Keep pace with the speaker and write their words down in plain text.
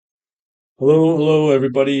Hello,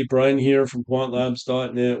 everybody. Brian here from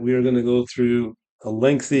quantlabs.net. We are going to go through a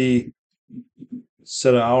lengthy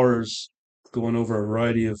set of hours going over a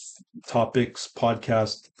variety of topics,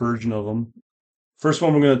 podcast version of them. First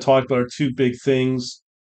one we're going to talk about are two big things,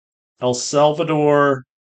 El Salvador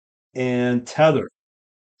and Tether.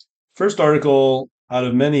 First article out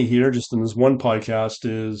of many here, just in this one podcast,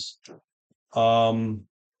 is um,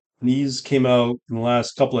 these came out in the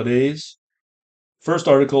last couple of days. First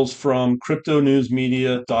articles from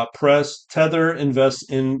cryptonewsmedia.press. Tether invests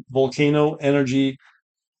in Volcano Energy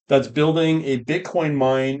that's building a Bitcoin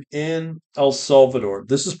mine in El Salvador.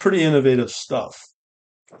 This is pretty innovative stuff.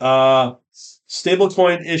 Uh,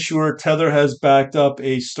 Stablecoin issuer Tether has backed up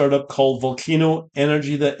a startup called Volcano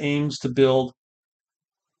Energy that aims to build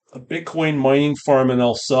a Bitcoin mining farm in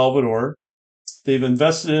El Salvador. They've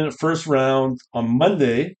invested in it first round on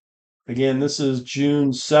Monday. Again, this is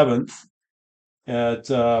June 7th at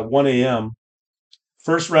 1 a.m.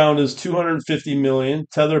 First round is 250 million.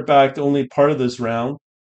 Tether backed only part of this round.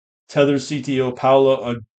 Tether CTO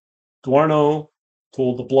Paolo Adorno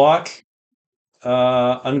told the block.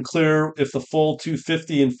 Unclear if the full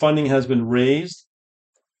 250 in funding has been raised.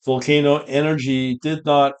 Volcano Energy did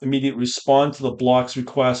not immediately respond to the block's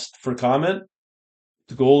request for comment.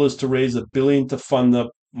 The goal is to raise $1 billion to fund the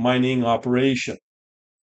mining operation.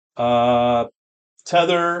 Uh,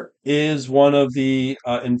 Tether is one of the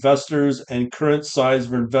investors, and current size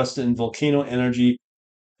for invested in Volcano Energy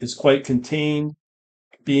is quite contained,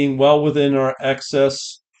 being well within our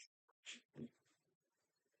excess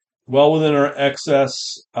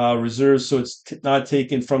reserves, so it's not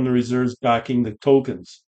taken from the reserves backing the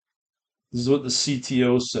tokens. This is what the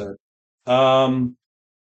CTO said. Um,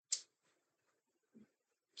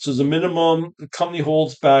 so as a minimum, the company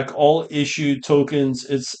holds back all issued tokens.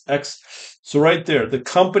 So right there, the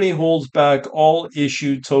company holds back all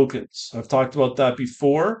issued tokens. I've talked about that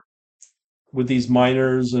before with these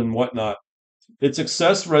miners and whatnot. Its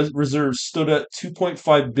excess reserves stood at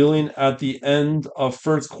 2.5 billion at the end of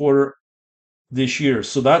first quarter this year.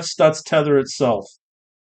 So that's Tether itself.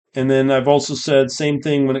 And then I've also said same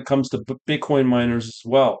thing when it comes to Bitcoin miners as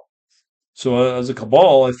well. So as a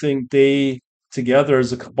cabal, I think they together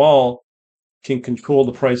as a cabal can control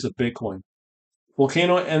the price of Bitcoin.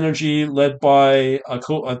 Volcano Energy, led by uh,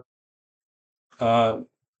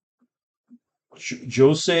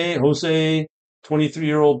 Jose,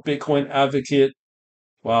 23-year-old Bitcoin advocate.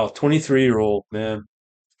 Wow, 23-year-old man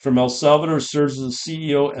from El Salvador, serves as the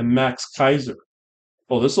CEO, and Max Kaiser.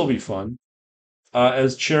 Oh, this will be fun.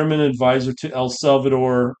 As chairman advisor to El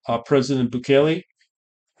Salvador President Bukele.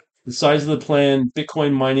 The size of the planned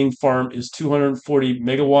Bitcoin mining farm is 240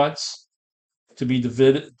 megawatts to be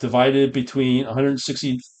divided between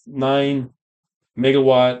 169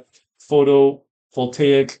 megawatt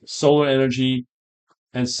photovoltaic solar energy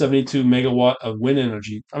and 72 megawatt of wind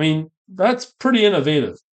energy. I mean, that's pretty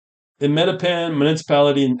innovative. The Metapan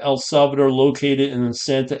municipality in El Salvador, located in the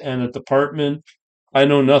Santa Ana department. I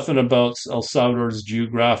know nothing about El Salvador's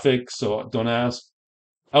geographic, so don't ask.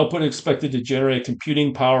 Output expected to generate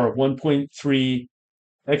computing power of 1.3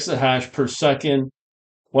 exahash per second.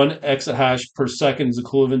 1 exahash per second is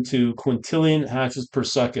equivalent to quintillion hashes per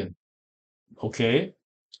second. Okay.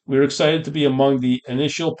 We're excited to be among the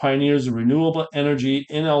initial pioneers of renewable energy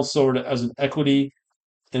in El Salvador as an equity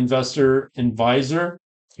investor advisor.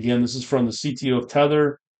 Again, this is from the CTO of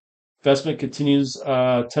Tether. Investment continues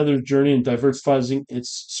Tether's journey in diversifying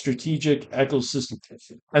its strategic ecosystem.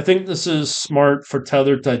 I think this is smart for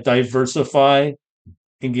Tether to diversify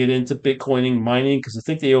and get into Bitcoining mining, because I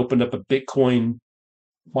think they opened up a Bitcoin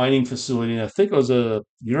mining facility. And I think it was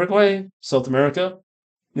Uruguay, South America.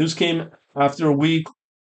 News came after a week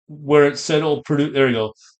where it said it'll produce. There you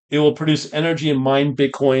go. It will produce energy and mine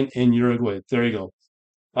Bitcoin in Uruguay. There you go.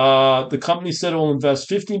 The company said it will invest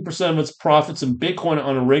 15% of its profits in Bitcoin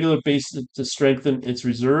on a regular basis to strengthen its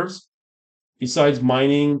reserves. Besides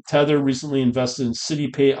mining, Tether recently invested in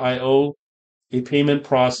CityPay.io, a payment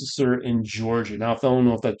processor in Georgia. Now, if I don't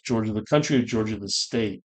know if that's Georgia the country or Georgia the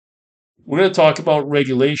state. We're going to talk about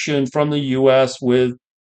regulation from the U.S. with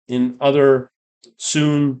in other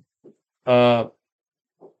soon uh,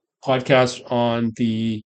 podcasts on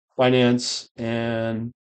the finance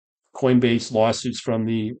and Coinbase lawsuits from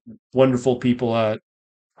the wonderful people at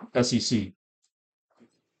SEC.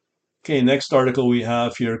 Okay, next article we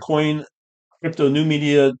have here, Crypto New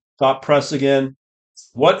Media Press again.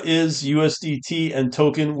 What is USDT and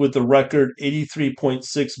token with the record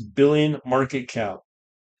 83.6 billion market cap?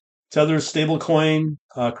 Tether's stablecoin,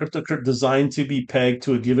 crypto designed to be pegged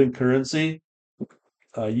to a given currency.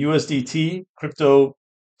 USDT crypto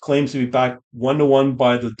claims to be backed 1-to-1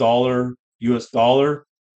 by the dollar US dollar,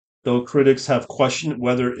 though critics have questioned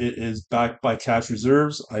whether it is backed by cash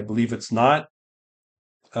reserves. I believe it's not.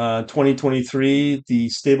 2023, the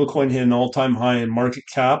stablecoin hit an all-time high in market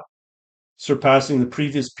cap, surpassing the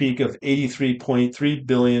previous peak of 83.3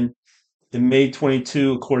 billion in May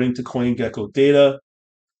 22, according to CoinGecko data.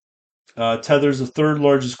 Tether is the third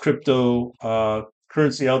largest crypto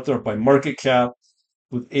currency out there by market cap,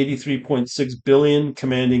 with 83.6 billion,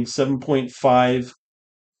 commanding 7.5%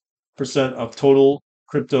 of total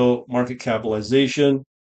crypto market capitalization.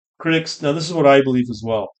 Critics, now this is what I believe as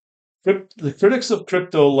well. The critics of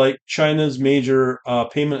crypto, like China's major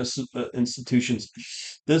payment institutions,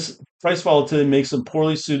 this price volatility makes them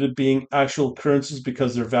poorly suited being actual currencies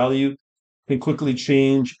because their value can quickly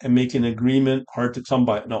change and make an agreement hard to come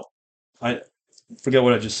by. No, I forget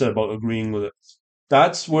what I just said about agreeing with it.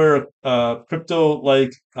 That's where crypto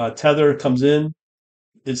like Tether comes in.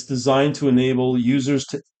 It's designed to enable users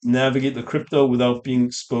to navigate the crypto without being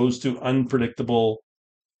exposed to unpredictable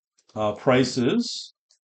prices.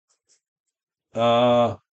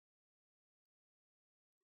 Uh,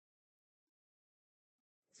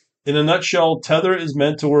 in a nutshell, Tether is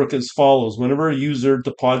meant to work as follows. Whenever a user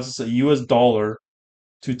deposits a US dollar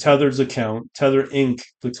to Tether's account, Tether Inc.,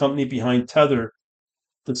 the company behind Tether,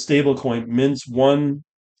 the stablecoin, mints one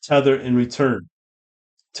Tether in return.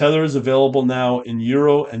 Tether is available now in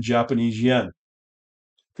Euro and Japanese yen.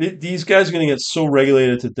 These guys are going to get so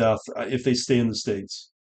regulated to death if they stay in the States.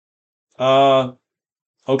 Uh,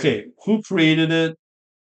 okay, who created it?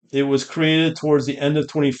 It was created towards the end of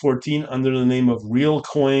 2014 under the name of Real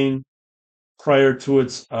Coin prior to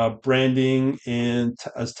its branding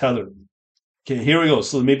as Tether. Okay, here we go.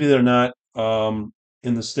 So maybe they're not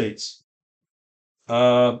in the States.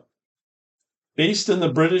 Uh, Based in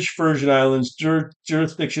the British Virgin Islands,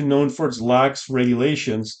 jurisdiction known for its lax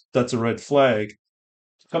regulations, that's a red flag.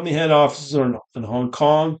 Company head offices are in Hong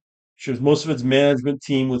Kong, shares most of its management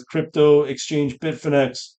team with crypto exchange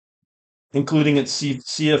Bitfinex, including its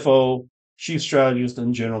CFO, chief strategist,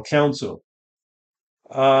 and general counsel.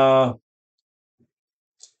 Uh,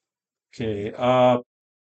 okay.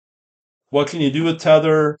 What can you do with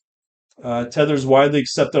Tether? Tether is widely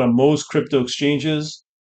accepted on most crypto exchanges,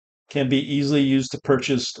 can be easily used to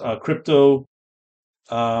purchase crypto.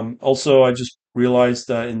 Also, I just realized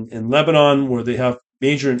that in Lebanon, where they have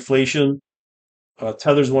major inflation,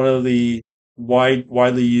 Tether is one of the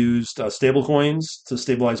widely used stable coins to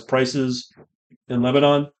stabilize prices in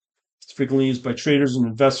Lebanon. It's frequently used by traders and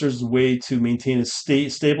investors as a way to maintain a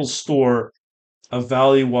stable store of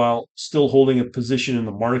value while still holding a position in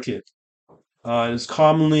the market. It is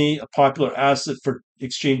commonly a popular asset for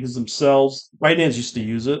exchanges themselves. Binance used to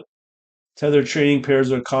use it. Tether trading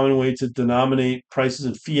pairs are a common way to denominate prices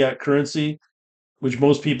in fiat currency, which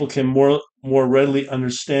most people can more readily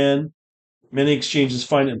understand. Many exchanges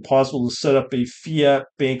find it impossible to set up a fiat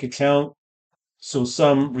bank account, so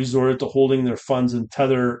some resorted to holding their funds in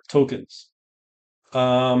Tether tokens.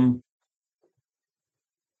 Um,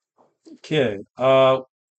 okay.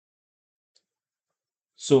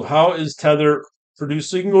 So how is Tether produced?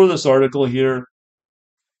 So you can go to this article here.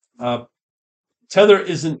 Uh, Tether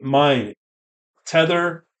isn't mine.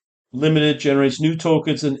 Tether Limited generates new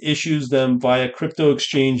tokens and issues them via crypto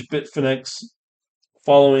exchange Bitfinex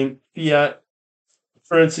following fiat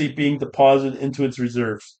currency being deposited into its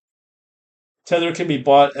reserves. Tether can be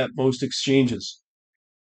bought at most exchanges.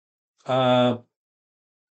 Uh,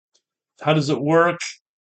 how does it work?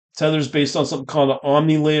 Tether is based on something called an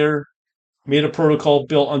Omni layer, made a protocol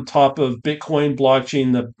built on top of Bitcoin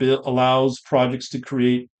blockchain that allows projects to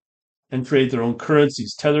create and trade their own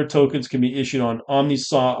currencies. Tether tokens can be issued on Omni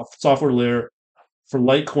software layer for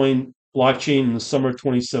Litecoin blockchain in the summer of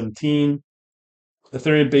 2017.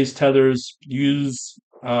 Ethereum-based tethers use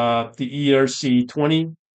the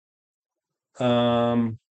ERC20.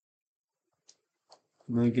 And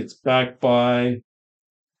then it gets backed by.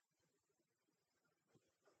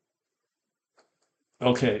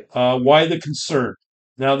 Okay, why the concern?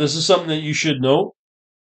 Now, this is something that you should know.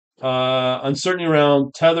 Uncertainty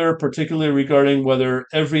around Tether, particularly regarding whether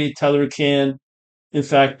every Tether can, in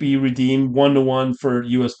fact, be redeemed one to one for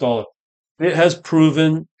US dollar. It has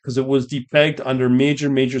proven because it was depegged under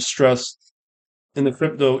major stress in the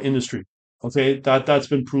crypto industry. Okay, that's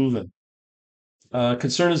been proven.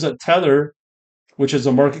 Concern is that Tether, which has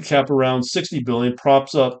a market cap around 60 billion,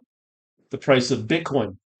 props up the price of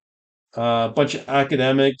Bitcoin. A bunch of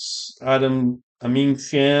academics, Amin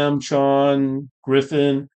Sham, Sean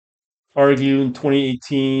Griffin, argue in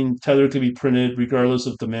 2018 Tether could be printed regardless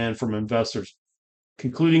of demand from investors,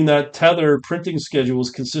 concluding that Tether printing schedule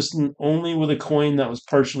was consistent only with a coin that was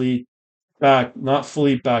partially backed, not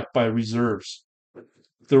fully backed by reserves.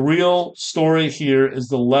 The real story here is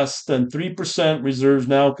the less than 3% reserves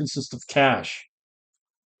now consist of cash.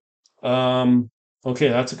 Um, okay,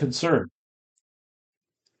 that's a concern.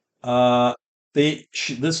 Uh,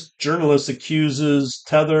 this journalist accuses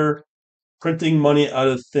Tether printing money out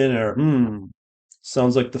of thin air.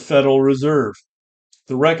 Sounds like the Federal Reserve.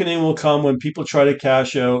 The reckoning will come when people try to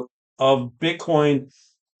cash out of Bitcoin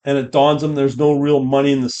and it dawns them there's no real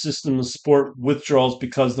money in the system to support withdrawals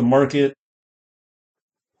because the market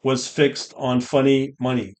was fixed on funny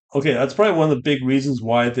money. Okay, that's probably one of the big reasons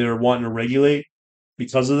why they're wanting to regulate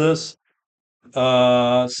because of this.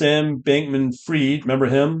 Sam Bankman Fried, remember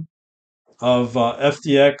him? Of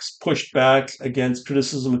FTX pushed back against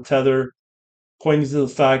criticism of Tether, pointing to the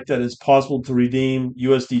fact that it's possible to redeem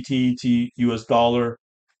USDT to US dollar.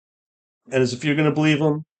 And as if you're going to believe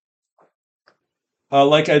him,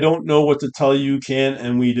 like I don't know what to tell you, can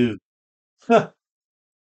and we do.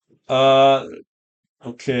 uh,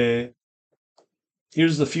 okay,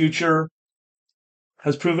 here's the future.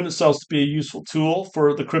 Has proven itself to be a useful tool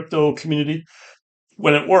for the crypto community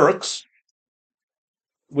when it works,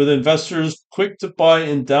 with investors quick to buy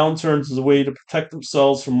in downturns as a way to protect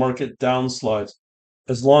themselves from market downslides.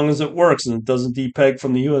 As long as it works and it doesn't depeg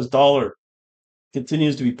from the US dollar,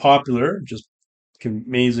 continues to be popular. Just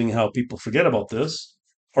amazing how people forget about this,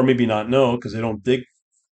 or maybe not know because they don't dig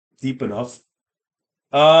deep enough.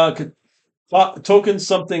 Uh, Tokens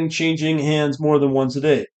something changing hands more than once a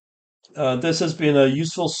day. This has been a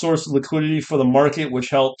useful source of liquidity for the market, which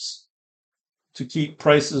helps to keep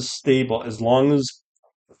prices stable as long as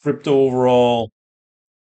crypto overall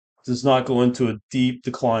does not go into a deep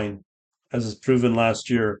decline, as is proven last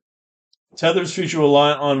year. Tether's future will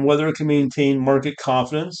rely on whether it can maintain market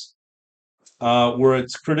confidence. Were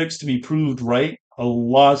its critics to be proved right, a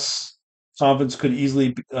loss confidence could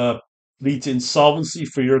easily lead to insolvency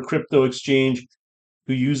for your crypto exchange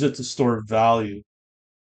who use it to store value.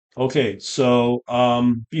 Okay, so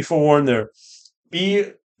be forewarned there.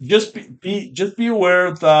 Be just be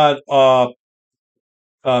aware that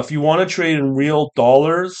if you want to trade in real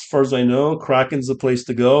dollars, as far as I know, Kraken's the place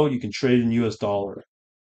to go. You can trade in US dollar.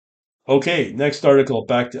 Okay, next article.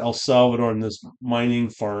 Back to El Salvador and this mining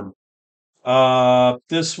farm.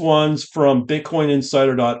 This one's from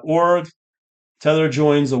BitcoinInsider.org. Tether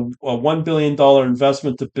joins a $1 billion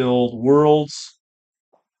investment to build world's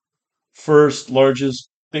first largest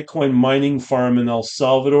Bitcoin mining farm in El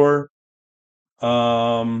Salvador.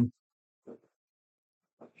 Um,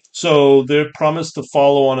 so they promised to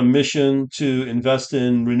follow on a mission to invest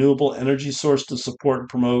in renewable energy source to support and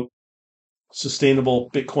promote sustainable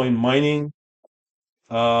Bitcoin mining.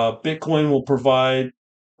 Bitcoin will provide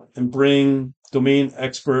and bring domain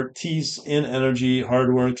expertise in energy,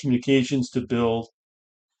 hardware, and communications to build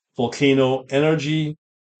Volcano Energy.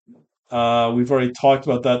 We've already talked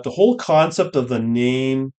about that. The whole concept of the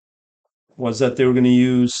name was that they were going to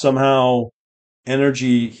use somehow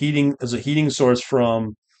energy heating as a heating source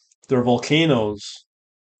from their volcanoes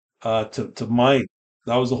to mine.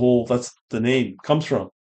 That was the whole. That's the name comes from.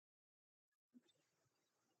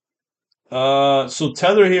 So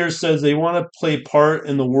Tether here says they want to play part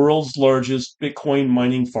in the world's largest Bitcoin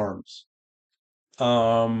mining farms.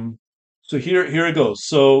 Um, so here it goes.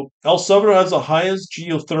 So El Salvador has the highest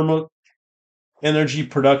geothermal energy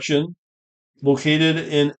production, located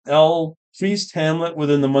in El Priest Hamlet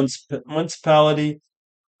within the municipality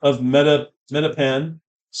of Metapan,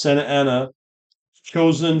 Santa Ana.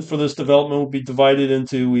 Chosen for this development will be divided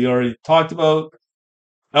into, we already talked about.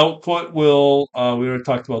 Output will, we already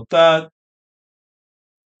talked about that.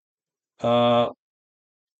 Uh,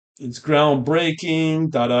 it's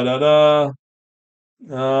groundbreaking, da da da da.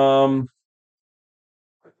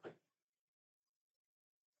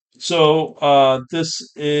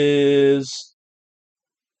 This is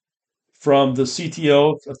from the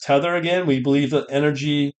CTO of Tether again. We believe that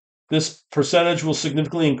this percentage will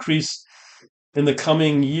significantly increase in the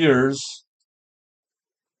coming years.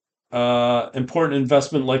 Important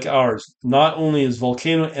investment like ours. Not only is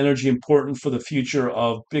Volcano Energy important for the future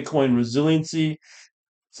of Bitcoin resiliency,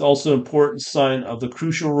 it's also an important sign of the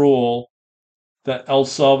crucial role that El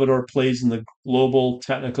Salvador plays in the global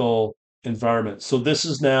technical environment. So this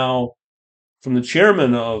is now from the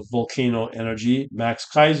chairman of Volcano Energy, Max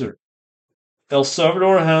Kaiser. El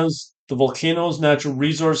Salvador has the volcanoes, natural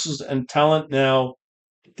resources, and talent now,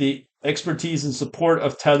 the expertise and support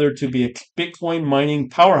of Tether to be a Bitcoin mining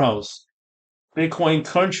powerhouse. Bitcoin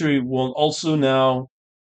country will also now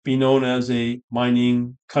be known as a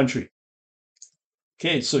mining country.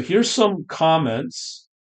 Okay, so here's some comments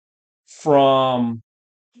from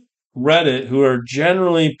Reddit who are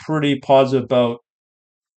generally pretty positive about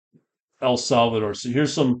El Salvador. So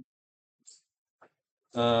here's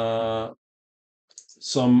uh,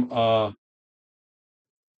 some.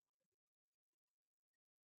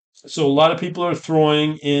 So a lot of people are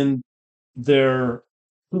throwing in their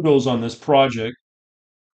kudos on this project.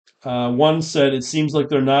 One said it seems like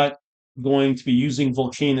they're not going to be using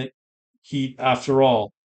volcanic heat after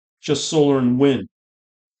all, just solar and wind.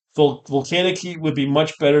 Volcanic heat would be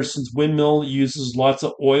much better since windmill uses lots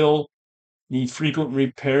of oil, need frequent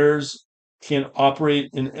repairs, can't operate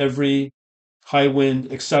in every high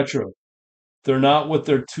wind, etc. They're not what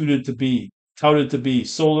they're touted to be.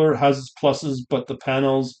 Solar has its pluses, but the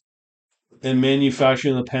panels and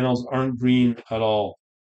manufacturing of the panels aren't green at all.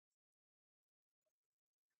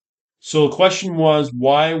 So the question was,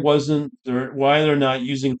 why they're not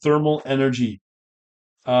using thermal energy?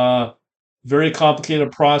 Uh, Very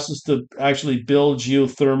complicated process to actually build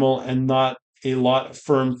geothermal, and not a lot of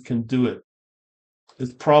firms can do it.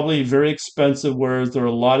 It's probably very expensive, whereas there are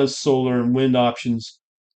a lot of solar and wind options.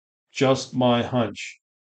 Just my hunch.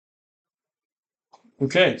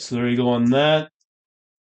 Okay, so there you go on that.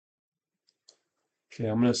 Okay,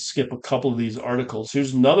 I'm going to skip a couple of these articles.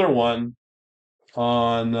 Here's another one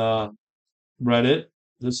on Reddit.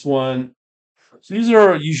 This one, so these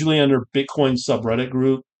are usually under Bitcoin subreddit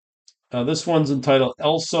group. This one's entitled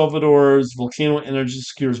El Salvador's Volcano Energy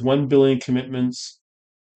secures 1 billion commitments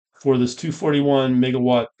for this 241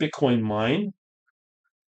 megawatt Bitcoin mine.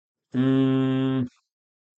 Mm,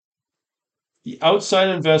 the outside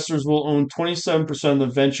investors will own 27% of the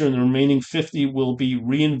venture, and the remaining 50 will be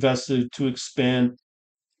reinvested to expand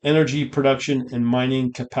energy production and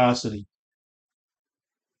mining capacity.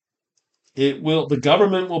 The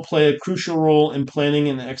government will play a crucial role in planning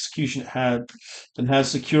and execution, and has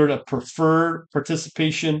secured a preferred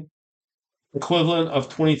participation equivalent of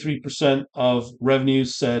 23% of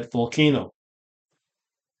revenues, said Volcano.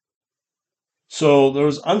 So there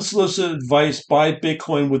was unsolicited advice: buy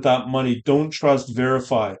Bitcoin with that money. Don't trust,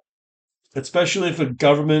 verify. Especially if a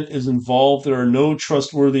government is involved, there are no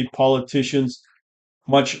trustworthy politicians,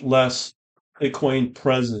 much less Bitcoin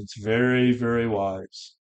presidents. Very, very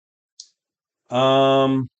wise.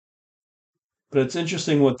 Um, but it's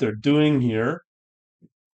interesting what they're doing here.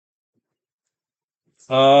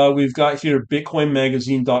 We've got here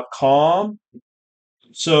bitcoinmagazine.com.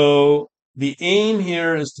 So the aim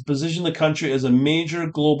here is to position the country as a major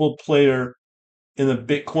global player in the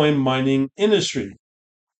Bitcoin mining industry,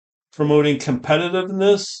 promoting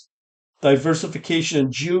competitiveness, diversification,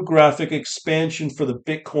 and geographic expansion for the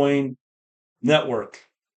Bitcoin network.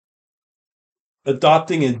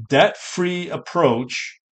 Adopting a debt free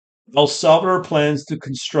approach, El Salvador plans to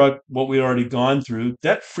construct what we already gone through.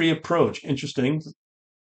 Debt free approach. Interesting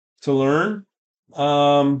to learn.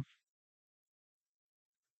 Um,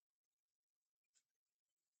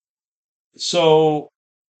 so,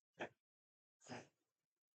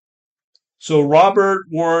 so Robert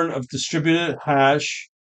Warren of Distributed Hash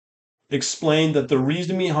explained that the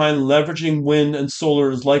reason behind leveraging wind and solar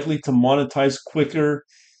is likely to monetize quicker,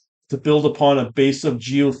 to build upon a base of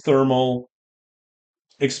geothermal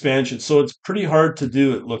expansion. So it's pretty hard to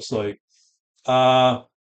do, it looks like. Uh,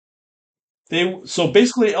 so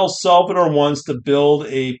basically El Salvador wants to build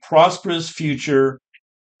a prosperous future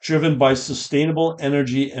driven by sustainable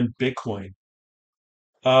energy and Bitcoin.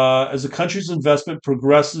 As the country's investment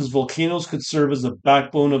progresses, volcanoes could serve as the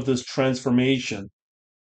backbone of this transformation,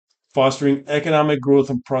 fostering economic growth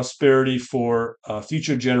and prosperity for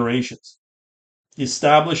future generations. The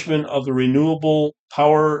establishment of the renewable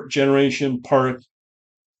power generation park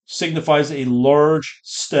signifies a large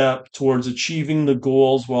step towards achieving the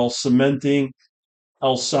goals, while cementing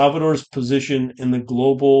El Salvador's position in the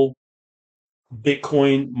global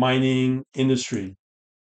Bitcoin mining industry.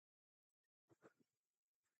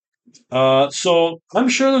 So I'm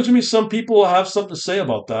sure there's going to be some people who have something to say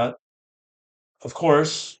about that. Of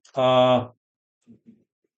course,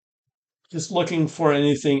 just looking for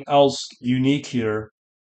anything else unique here.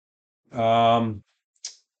 Um,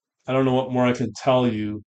 I don't know what more I can tell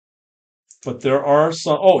you, but there are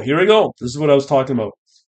some. Oh, here we go. This is what I was talking about.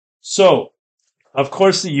 So, of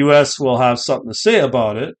course, the U.S. will have something to say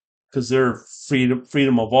about it because they're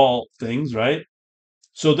freedom of all things, right?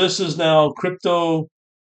 So this is now crypto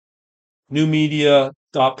new media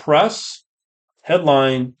press.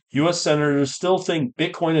 Headline: U.S. senators still think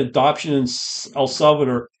Bitcoin adoption in El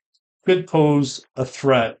Salvador could pose a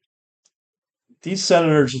threat. These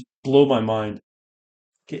senators just blow my mind.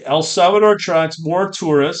 Okay, El Salvador attracts more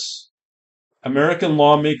tourists. American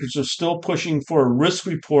lawmakers are still pushing for a risk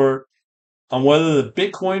report on whether the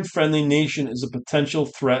Bitcoin friendly nation is a potential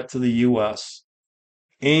threat to the US.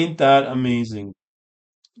 Ain't that amazing?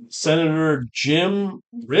 Senator Jim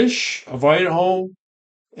Risch of Idaho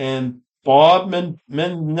and Bob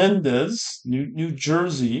Menendez, New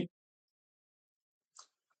Jersey,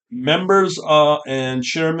 members and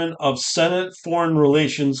chairman of Senate Foreign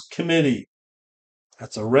Relations Committee.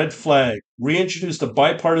 That's a red flag. Reintroduced a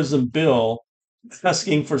bipartisan bill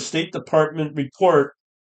asking for State Department report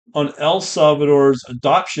on El Salvador's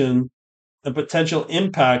adoption and potential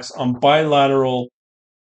impacts on bilateral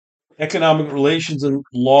economic relations and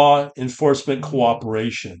law enforcement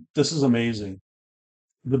cooperation. This is amazing.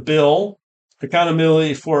 The bill,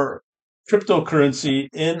 Accountability for Cryptocurrency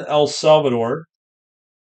in El Salvador,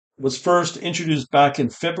 was first introduced back in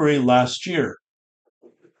February last year.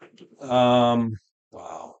 Um,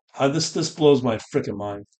 wow, this blows my freaking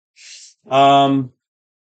mind. Um,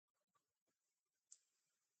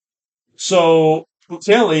 so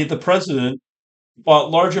Bukele, the president,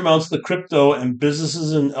 bought large amounts of the crypto, and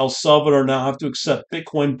businesses in El Salvador now have to accept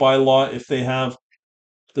Bitcoin by law if they have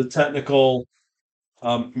the technical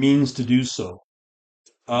means to do so.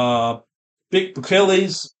 Uh,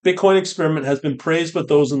 Bukele's Bitcoin experiment has been praised by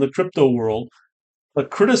those in the crypto world,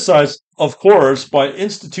 but criticized, of course, by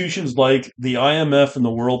institutions like the IMF and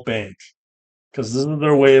the World Bank, because this is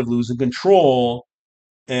their way of losing control.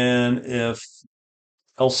 And if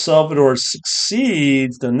El Salvador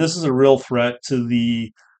succeeds, then this is a real threat to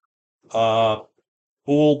the uh,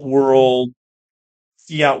 old world,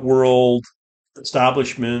 fiat world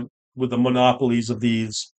establishment with the monopolies of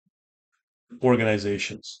these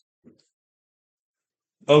organizations.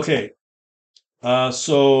 Okay,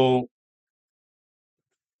 so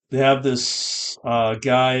they have this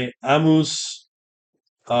guy, Amos,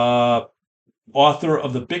 uh, author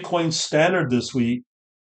of the Bitcoin Standard this week,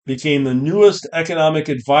 became the newest economic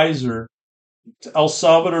advisor to El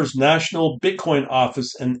Salvador's National Bitcoin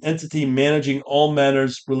Office, an entity managing all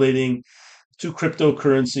matters relating to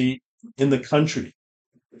cryptocurrency in the country.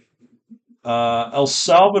 El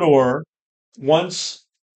Salvador, once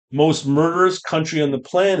most murderous country on the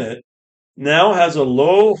planet, now has a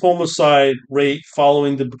low homicide rate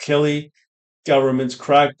following the Bukele government's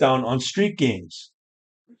crackdown on street gangs.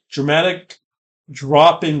 Dramatic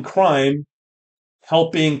drop in crime,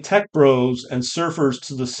 helping tech bros and surfers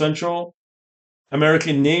to the Central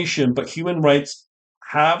American nation, but human rights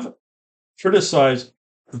have criticized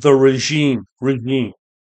the regime,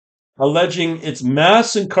 alleging its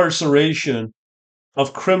mass incarceration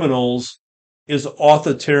of criminals is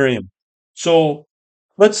authoritarian. So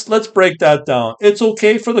let's break that down. It's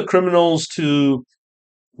okay for the criminals to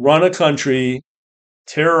run a country,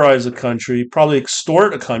 terrorize a country, probably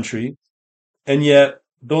extort a country, and yet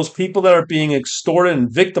those people that are being extorted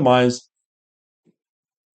and victimized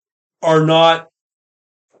are not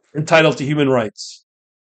entitled to human rights.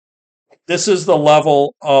 This is the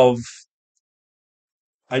level of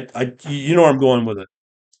you know where I'm going with it.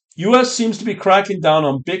 U.S. seems to be cracking down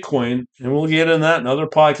on Bitcoin, and we'll get in that in other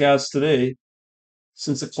podcasts today,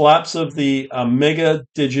 since the collapse of the mega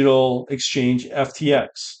digital exchange FTX.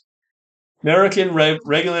 American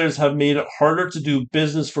regulators have made it harder to do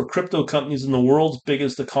business for crypto companies in the world's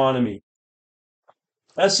biggest economy.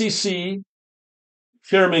 SEC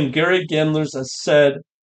Chairman Gary Gensler has said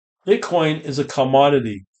Bitcoin is a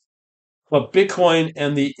commodity, but Bitcoin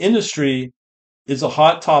and the industry is a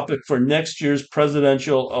hot topic for next year's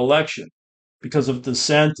presidential election because of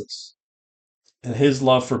DeSantis and his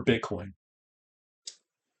love for Bitcoin.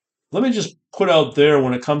 Let me just put out there,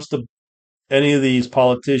 when it comes to any of these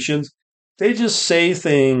politicians, they just say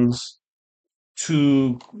things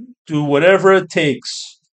to do whatever it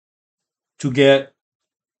takes to get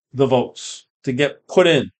the votes, to get put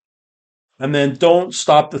in. And then don't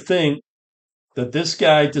stop to think that this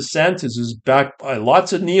guy DeSantis is backed by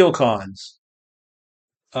lots of neocons,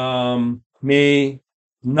 may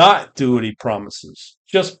not do what he promises.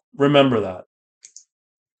 Just remember that.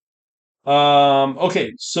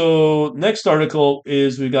 Okay, so next article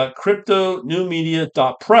is we got crypto new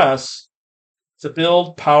media.press to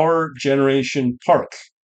build power generation park.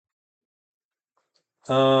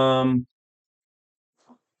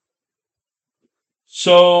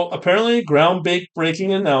 So apparently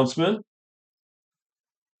groundbreaking announcement.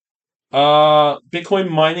 Bitcoin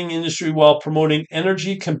mining industry while promoting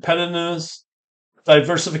energy competitiveness,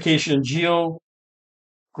 diversification, and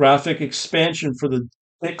geographic expansion for the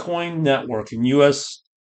Bitcoin network. And U.S.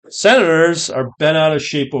 senators are bent out of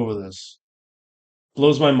shape over this.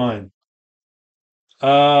 Blows my mind.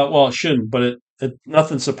 Well, it shouldn't, but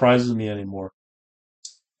nothing surprises me anymore.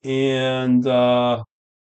 And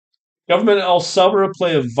Government El Salvador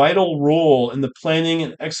play a vital role in the planning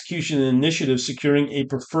and execution initiative, securing a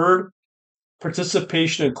preferred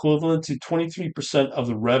participation equivalent to 23% of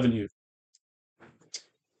the revenue.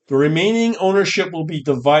 The remaining ownership will be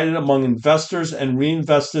divided among investors and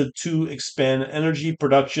reinvested to expand energy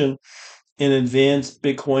production and advance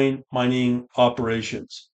Bitcoin mining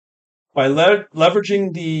operations. By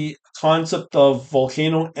leveraging the concept of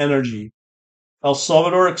volcano energy, El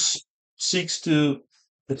Salvador seeks to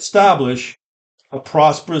establish a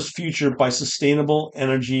prosperous future by sustainable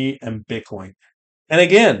energy and Bitcoin. And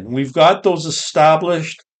again, we've got those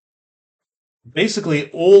established,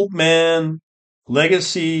 basically old man,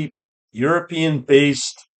 legacy, European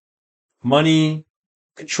based money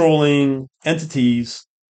controlling entities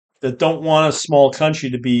that don't want a small country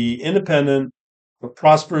to be independent, a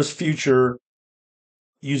prosperous future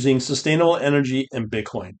using sustainable energy and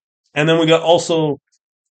Bitcoin. And then we got also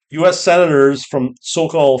US senators from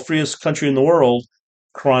so-called freest country in the world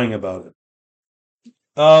crying about it.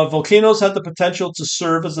 Volcanoes have the potential to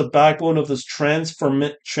serve as the backbone of this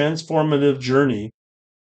transformative journey,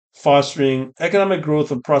 fostering economic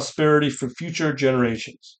growth and prosperity for future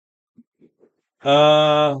generations.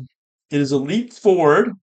 Uh, it is a leap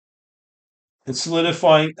forward in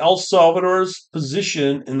solidifying El Salvador's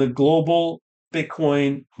position in the global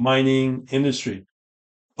Bitcoin mining industry.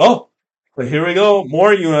 Oh, but here we go.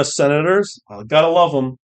 More U.S. senators. Gotta love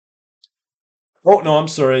them. Oh, no, I'm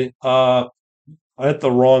sorry. I had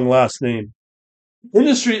the wrong last name.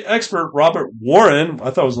 Industry expert Robert Warren,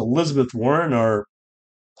 I thought it was Elizabeth Warren, our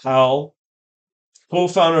pal,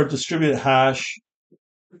 co-founder of Distributed Hash,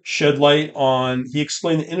 shed light on, he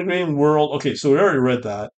explained the integrating world. Okay, so we already read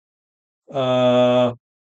that. Uh,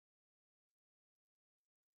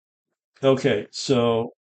 okay,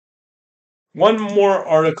 so one more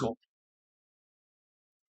article.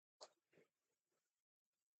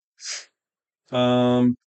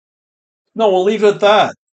 Um, no, we'll leave it at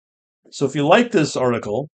that. So if you like this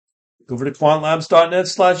article, go over to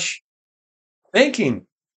quantlabs.net/banking.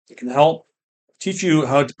 It can help teach you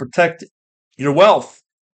how to protect your wealth.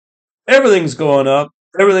 Everything's going up,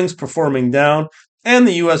 everything's performing down, and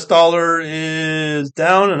the US dollar is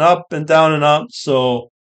down and up and down and up. So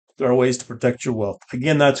there are ways to protect your wealth.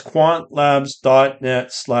 Again, that's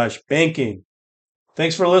quantlabs.net/banking.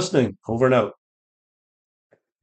 Thanks for listening. Over and out.